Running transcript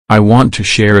I want to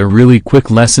share a really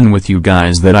quick lesson with you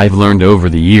guys that I've learned over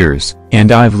the years, and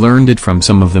I've learned it from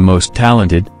some of the most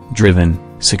talented, driven,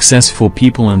 successful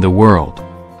people in the world.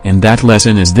 And that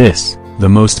lesson is this: the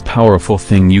most powerful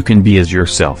thing you can be is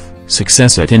yourself.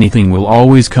 Success at anything will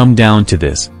always come down to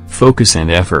this: focus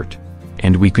and effort.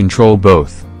 And we control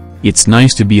both. It's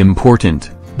nice to be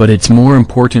important, but it's more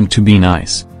important to be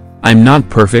nice. I'm not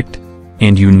perfect.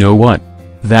 And you know what?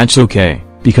 That's okay,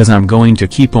 because I'm going to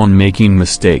keep on making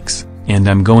mistakes, and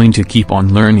I'm going to keep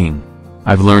on learning.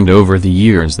 I've learned over the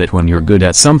years that when you're good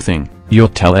at something,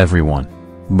 you'll tell everyone.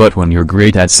 But when you're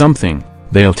great at something,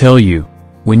 they'll tell you.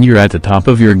 When you're at the top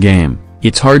of your game,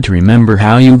 it's hard to remember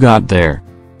how you got there.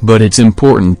 But it's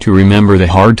important to remember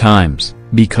the hard times,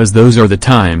 because those are the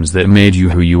times that made you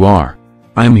who you are.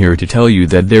 I'm here to tell you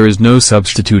that there is no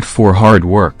substitute for hard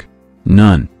work.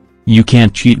 None. You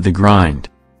can't cheat the grind.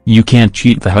 You can't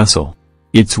cheat the hustle.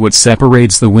 It's what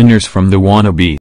separates the winners from the wannabes.